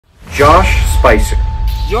Josh Spicer.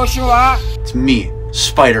 Joshua. It's me,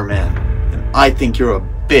 Spider-Man, and I think you're a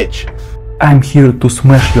bitch. I'm here to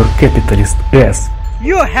smash your capitalist ass.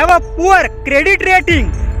 You have a poor credit rating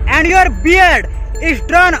and your beard is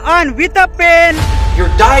drawn on with a pen. Your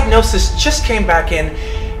diagnosis just came back in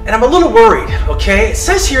and I'm a little worried, okay? It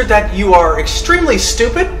says here that you are extremely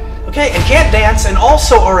stupid, okay, and can't dance and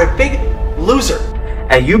also are a big loser.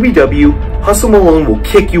 At UBW, Hustle Malone will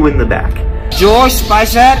kick you in the back. Josh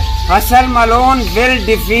Spicer, Hustle Malone will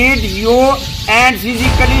defeat you and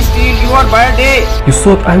physically steal your birthday. You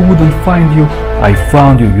thought I wouldn't find you? I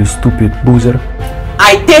found you, you stupid loser.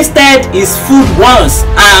 I tasted his food once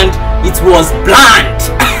and it was bland.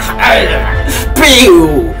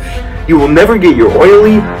 Pew! You will never get your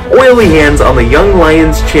oily hands on the Young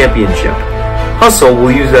Lions Championship. Hustle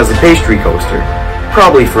will use it as a pastry coaster,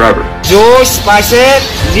 probably forever. Josh Spicer,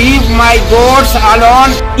 leave my goats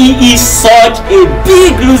alone. He is such a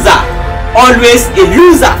big loser. Always a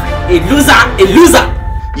loser. A loser, a loser.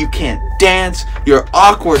 You can't dance, you're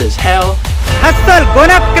awkward as hell. Hustle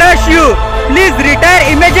gonna crush you. Please retire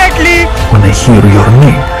immediately. When I hear your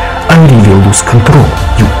name, I really lose control,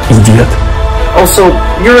 you idiot. Also,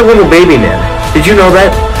 you're a little baby man. Did you know that?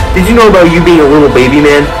 Did you know about you being a little baby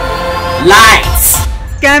man? Lights.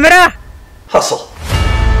 Camera. Hustle.